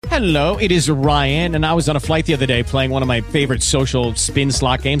Hello, it is Ryan, and I was on a flight the other day playing one of my favorite social spin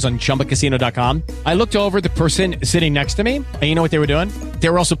slot games on ChumbaCasino.com. I looked over at the person sitting next to me, and you know what they were doing? They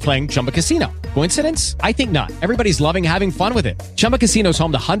were also playing Chumba Casino. Coincidence? I think not. Everybody's loving having fun with it. Chumba Casino is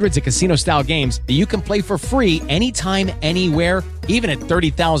home to hundreds of casino-style games that you can play for free anytime, anywhere, even at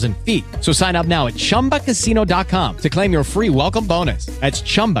 30,000 feet. So sign up now at ChumbaCasino.com to claim your free welcome bonus. That's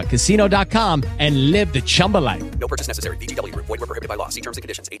ChumbaCasino.com and live the Chumba life. No purchase necessary. VGW Group. Void where prohibited by law. See terms and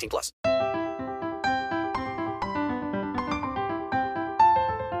conditions. 18 plus.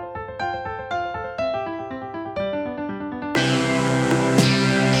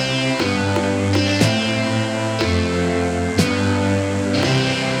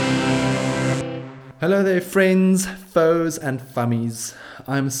 Hello there, friends, foes, and fummies.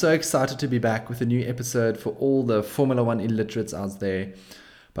 I'm so excited to be back with a new episode for all the Formula One illiterates out there.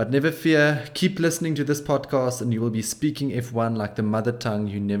 But never fear, keep listening to this podcast and you will be speaking F1 like the mother tongue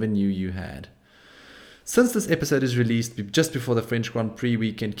you never knew you had. Since this episode is released just before the French Grand Prix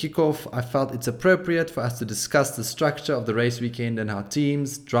weekend kickoff, I felt it's appropriate for us to discuss the structure of the race weekend and how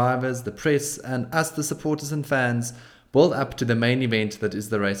teams, drivers, the press, and us, the supporters and fans, build up to the main event that is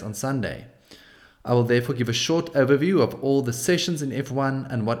the race on Sunday. I will therefore give a short overview of all the sessions in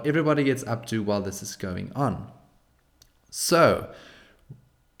F1 and what everybody gets up to while this is going on. So,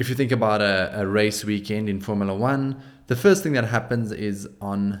 if you think about a race weekend in Formula One, the first thing that happens is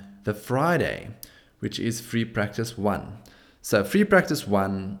on the Friday, which is Free Practice 1. So Free Practice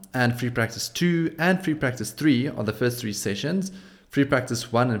 1 and Free Practice 2 and Free Practice 3 are the first three sessions. Free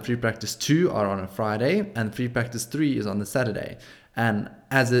Practice 1 and Free Practice 2 are on a Friday, and Free Practice 3 is on the Saturday. And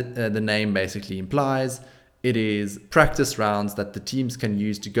as the name basically implies, it is practice rounds that the teams can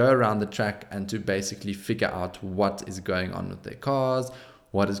use to go around the track and to basically figure out what is going on with their cars,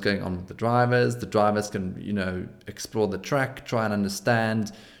 what is going on with the drivers. The drivers can, explore the track, try and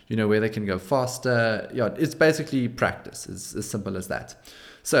understand, where they can go faster. It's basically practice. It's as simple as that.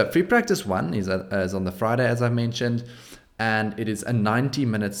 So Free Practice 1 is on the Friday, as I mentioned, and it is a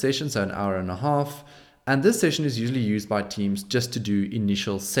 90-minute session, so an hour and a half. And this session is usually used by teams just to do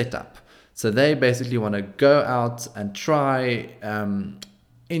initial setup. So they basically want to go out and try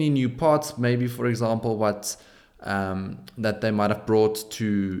any new parts, maybe, for example, that they might have brought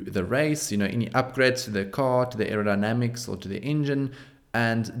to the race, any upgrades to their car, to the aerodynamics or to the engine.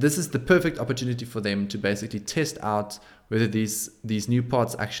 And this is the perfect opportunity for them to basically test out whether these new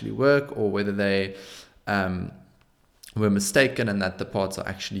parts actually work or whether they were mistaken and that the parts are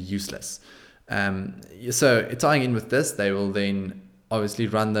actually useless. So tying in with this, they will then obviously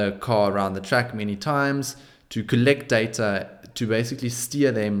run the car around the track many times to collect data to basically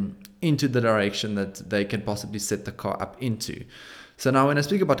steer them into the direction that they can possibly set the car up into. So now when I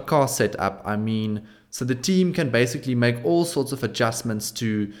speak about car setup, I mean, so the team can basically make all sorts of adjustments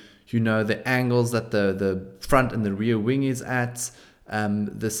to, the angles that the front and the rear wing is at,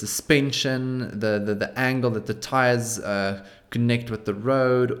 the suspension, the angle that the tires connect with the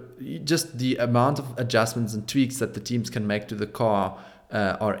road. Just the amount of adjustments and tweaks that the teams can make to the car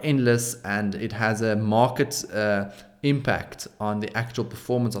are endless, and it has a marked impact on the actual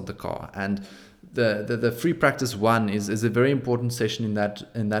performance of the car. And the Free Practice 1 is a very important session in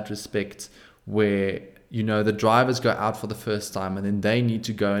that respect, where the drivers go out for the first time and then they need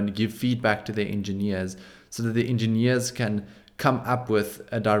to go and give feedback to their engineers so that the engineers can come up with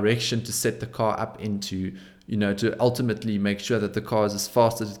a direction to set the car up into, to ultimately make sure that the car is as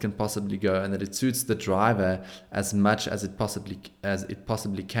fast as it can possibly go and that it suits the driver as much as it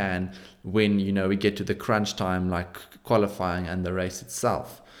possibly can when, we get to the crunch time, like qualifying and the race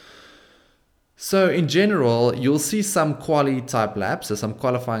itself. So in general, you'll see some quali type laps, so some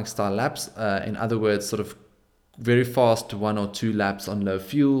qualifying style laps. In other words, sort of very fast 1 or 2 laps on low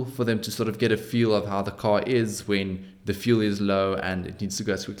fuel for them to sort of get a feel of how the car is when the fuel is low and it needs to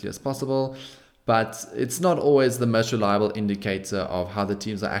go as quickly as possible. But it's not always the most reliable indicator of how the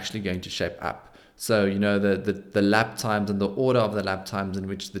teams are actually going to shape up. So, the lap times and the order of the lap times in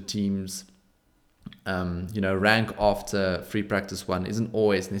which the teams rank after Free Practice 1 isn't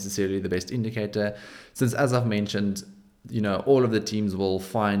always necessarily the best indicator, since, as I've mentioned, all of the teams will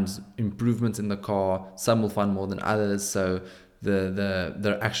find improvements in the car. Some will find more than others, so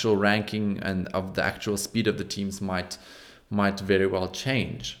the actual ranking and of the actual speed of the teams might very well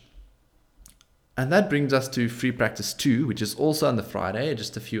change. And that brings us to Free Practice 2, which is also on the Friday,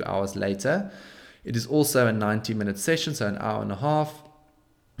 just a few hours later. It is also a 90-minute session, so an hour and a half.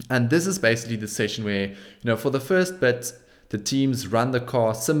 And this is basically the session where, for the first bit, the teams run the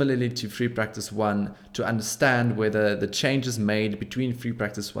car similarly to Free Practice 1 to understand whether the changes made between Free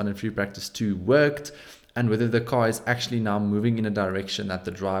Practice 1 and Free Practice 2 worked, and whether the car is actually now moving in a direction that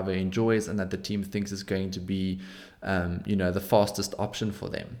the driver enjoys and that the team thinks is going to be, the fastest option for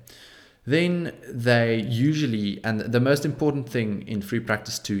them. Then they usually, and the most important thing in Free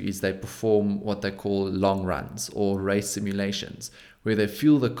Practice 2 is they perform what they call long runs or race simulations, where they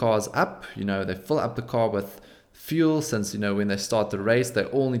fuel the cars up. They fill up the car with fuel, since when they start the race they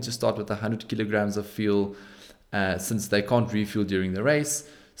all need to start with 100 kilograms of fuel, since they can't refuel during the race.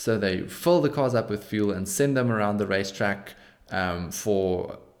 So they fill the cars up with fuel and send them around the racetrack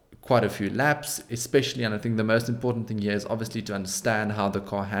for quite a few laps, especially. And I think the most important thing here is obviously to understand how the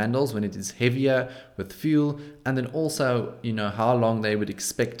car handles when it is heavier with fuel, and then also how long they would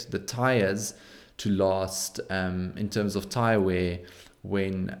expect the tires to last in terms of tire wear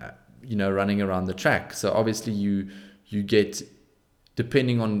when running around the track. So obviously you get,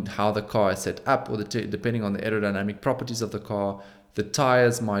 depending on how the car is set up, or depending on the aerodynamic properties of the car, the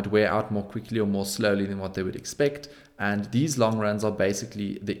tires might wear out more quickly or more slowly than what they would expect. And these long runs are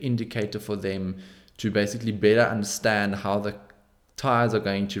basically the indicator for them to basically better understand how the tires are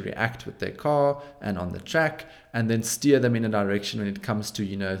going to react with their car and on the track, and then steer them in a direction when it comes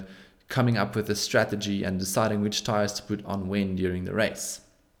to coming up with a strategy and deciding which tires to put on when during the race.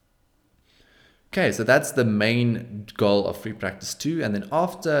 Okay, so that's the main goal of Free Practice 2. And then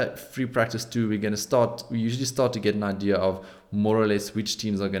after Free Practice 2, we usually start to get an idea of more or less which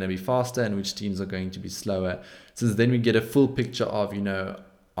teams are going to be faster and which teams are going to be slower. Since then we get a full picture of,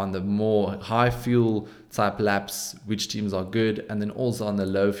 on the more high fuel type laps, which teams are good. And then also on the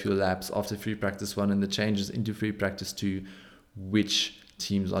low fuel laps after Free Practice 1 and the changes into Free Practice 2, which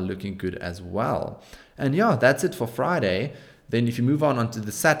teams are looking good as well. And yeah, that's it for Friday. Then if you move on onto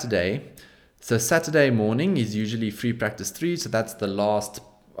the Saturday, so Saturday morning is usually Free Practice 3, so that's the last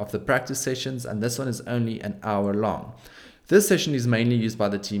of the practice sessions, and this one is only an hour long. This session is mainly used by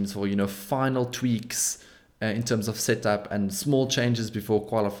the teams for final tweaks in terms of setup and small changes before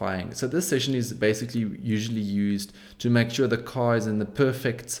qualifying. So this session is basically usually used to make sure the car is in the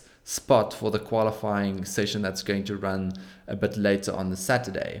perfect spot for the qualifying session that's going to run a bit later on the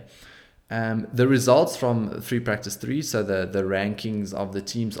Saturday. The results from Free Practice 3, so the rankings of the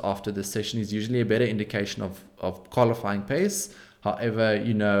teams after this session, is usually a better indication of qualifying pace. However,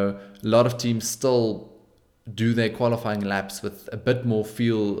 a lot of teams still do their qualifying laps with a bit more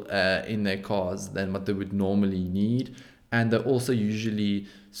fuel in their cars than what they would normally need. And they also usually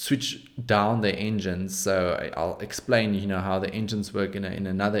switch down their engines. So I'll explain, how the engines work in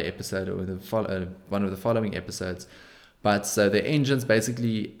another episode, or one of the following episodes. But so the engines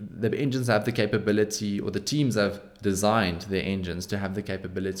have the capability, or the teams have designed their engines to have the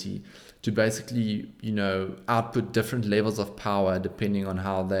capability to basically, output different levels of power depending on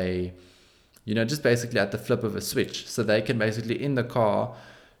how they, just basically at the flip of a switch. So they can basically in the car,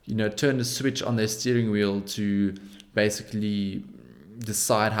 turn the switch on their steering wheel to basically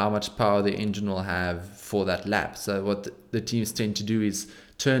decide how much power the engine will have for that lap. So what the teams tend to do is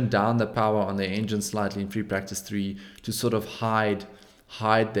turn down the power on their engine slightly in Free Practice 3 to sort of hide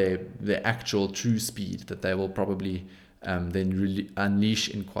their actual true speed that they will probably then really unleash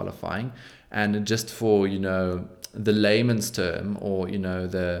in qualifying. And just for the layman's term, or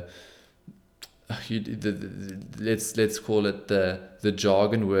let's call it the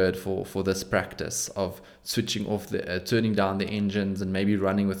jargon word for this practice of switching off turning down the engines and maybe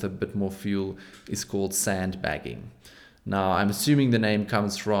running with a bit more fuel, is called sandbagging. Now, I'm assuming the name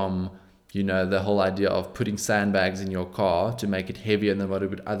comes from, the whole idea of putting sandbags in your car to make it heavier than what it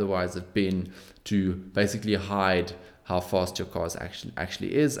would otherwise have been, to basically hide how fast your car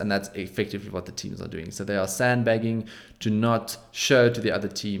actually is. And that's effectively what the teams are doing. So they are sandbagging to not show to the other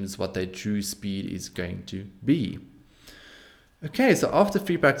teams what their true speed is going to be. Okay, so after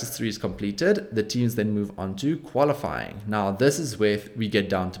Free Practice 3 is completed, the teams then move on to qualifying. Now, this is where we get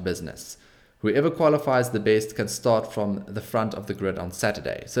down to business. Whoever qualifies the best can start from the front of the grid on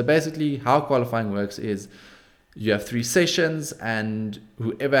Saturday. So basically how qualifying works is you have 3 sessions, and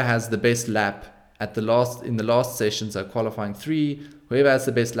whoever has the best lap in the last session, so qualifying 3, whoever has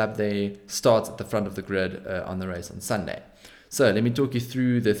the best lap, they start at the front of the grid on the race on Sunday. So let me talk you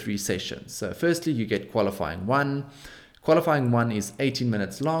through the 3 sessions. So firstly, you get qualifying 1. Qualifying 1 is 18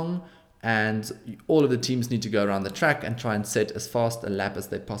 minutes long, and all of the teams need to go around the track and try and set as fast a lap as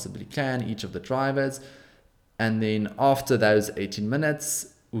they possibly can, each of the drivers. And then after those 18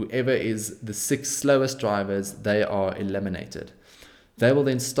 minutes, whoever is the 6 slowest drivers, they are eliminated. They will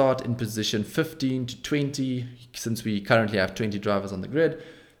then start in position 15 to 20, since we currently have 20 drivers on the grid,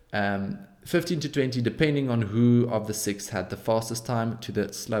 15 to 20, depending on who of the 6 had the fastest time to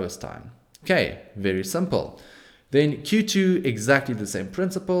the slowest time. Okay, very simple. Then Q2, exactly the same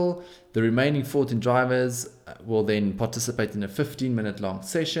principle. The remaining 14 drivers will then participate in a 15-minute long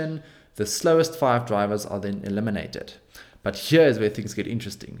session. The slowest 5 drivers are then eliminated. But here is where things get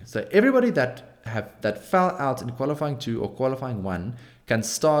interesting. So everybody that fell out in qualifying 2 or qualifying 1 can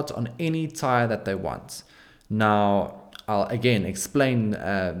start on any tire that they want. Now, I'll again explain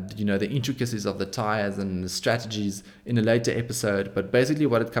the intricacies of the tires and the strategies in a later episode, but basically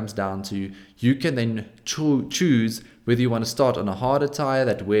what it comes down to, you can then choose whether you want to start on a harder tire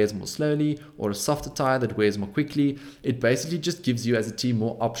that wears more slowly or a softer tire that wears more quickly. It basically just gives you as a team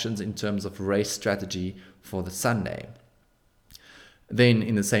more options in terms of race strategy for the Sunday. Then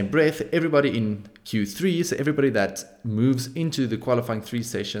in the same breath, everybody in Q3, so everybody that moves into the qualifying 3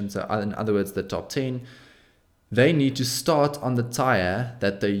 session, so in other words the top 10, they need to start on the tire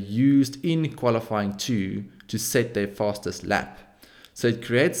that they used in qualifying 2 to set their fastest lap. So it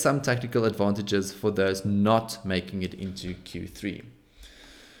creates some tactical advantages for those not making it into Q3.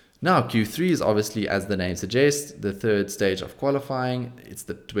 Now Q3 is obviously, as the name suggests, the third stage of qualifying. It's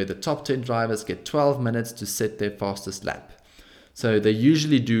where the top 10 drivers get 12 minutes to set their fastest lap. So they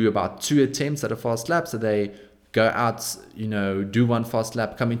usually do about 2 attempts at a fast lap. So they go out, do one fast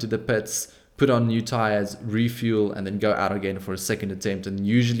lap, come into the pits, put on new tires, refuel, and then go out again for a second attempt. And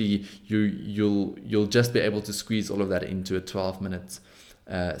usually you'll just be able to squeeze all of that into a 12-minute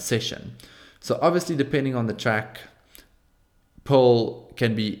session. So obviously, depending on the track, pole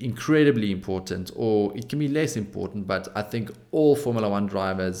can be incredibly important, or it can be less important. But I think all Formula One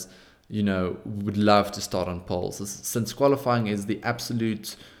drivers, would love to start on pole. So since qualifying is the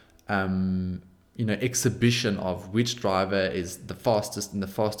absolute exhibition of which driver is the fastest in the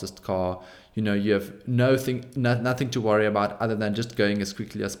fastest car. You have nothing to worry about other than just going as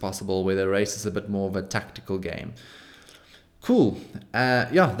quickly as possible, where the race is a bit more of a tactical game. Cool.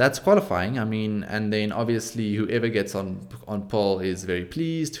 That's qualifying. And then obviously whoever gets on pole is very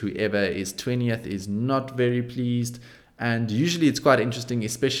pleased. Whoever is 20th is not very pleased. And usually it's quite interesting,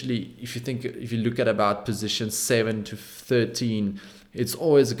 especially if you look at about positions 7 to 13, it's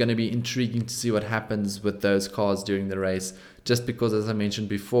always going to be intriguing to see what happens with those cars during the race, just because, as I mentioned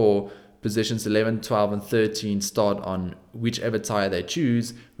before, positions 11, 12, and 13 start on whichever tire they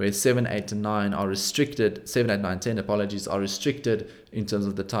choose, where 7, 8, and 9 are restricted. 7, 8, 9, 10, are restricted in terms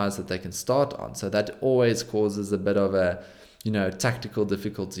of the tires that they can start on. So that always causes a bit of a, tactical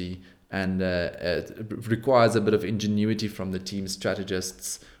difficulty, and it requires a bit of ingenuity from the team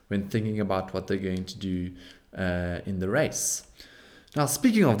strategists when thinking about what they're going to do in the race. Now,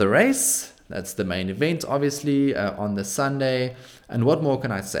 speaking of the race, that's the main event, obviously, on the Sunday. And what more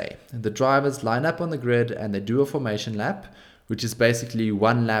can I say? The drivers line up on the grid and they do a formation lap, which is basically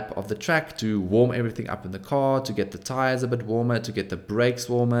one lap of the track to warm everything up in the car, to get the tires a bit warmer, to get the brakes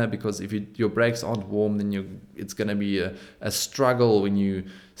warmer, because if your brakes aren't warm, then it's going to be a struggle when you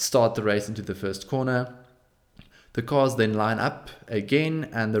start the race into the first corner. The cars then line up again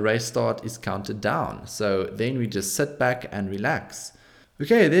and the race start is counted down. So then we just sit back and relax.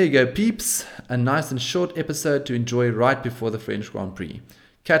 Okay, there you go, peeps. A nice and short episode to enjoy right before the French Grand Prix.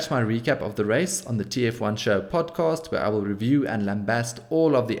 Catch my recap of the race on the TF1 Show podcast, where I will review and lambast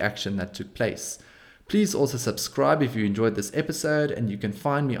all of the action that took place. Please also subscribe if you enjoyed this episode, and you can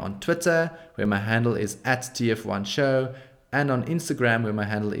find me on Twitter, where my handle is @TF1Show, and on Instagram, where my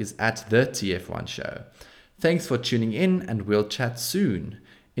handle is @TheTF1Show. Thanks for tuning in, and we'll chat soon.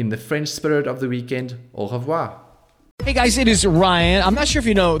 In the French spirit of the weekend, au revoir. Hey guys, it is Ryan. I'm not sure if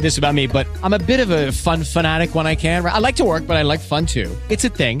you know this about me, but I'm a bit of a fun fanatic when I can. I like to work, but I like fun too. It's a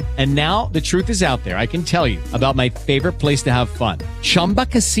thing. And now the truth is out there. I can tell you about my favorite place to have fun. Chumba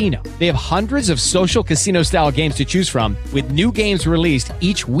Casino. They have hundreds of social casino style games to choose from, with new games released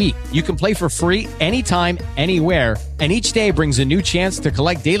each week. You can play for free anytime, anywhere. And each day brings a new chance to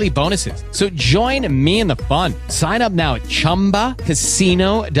collect daily bonuses. So join me in the fun. Sign up now at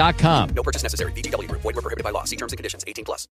ChumbaCasino.com. No purchase necessary. VGW Group. Void where prohibited by law. See terms and conditions. 18+.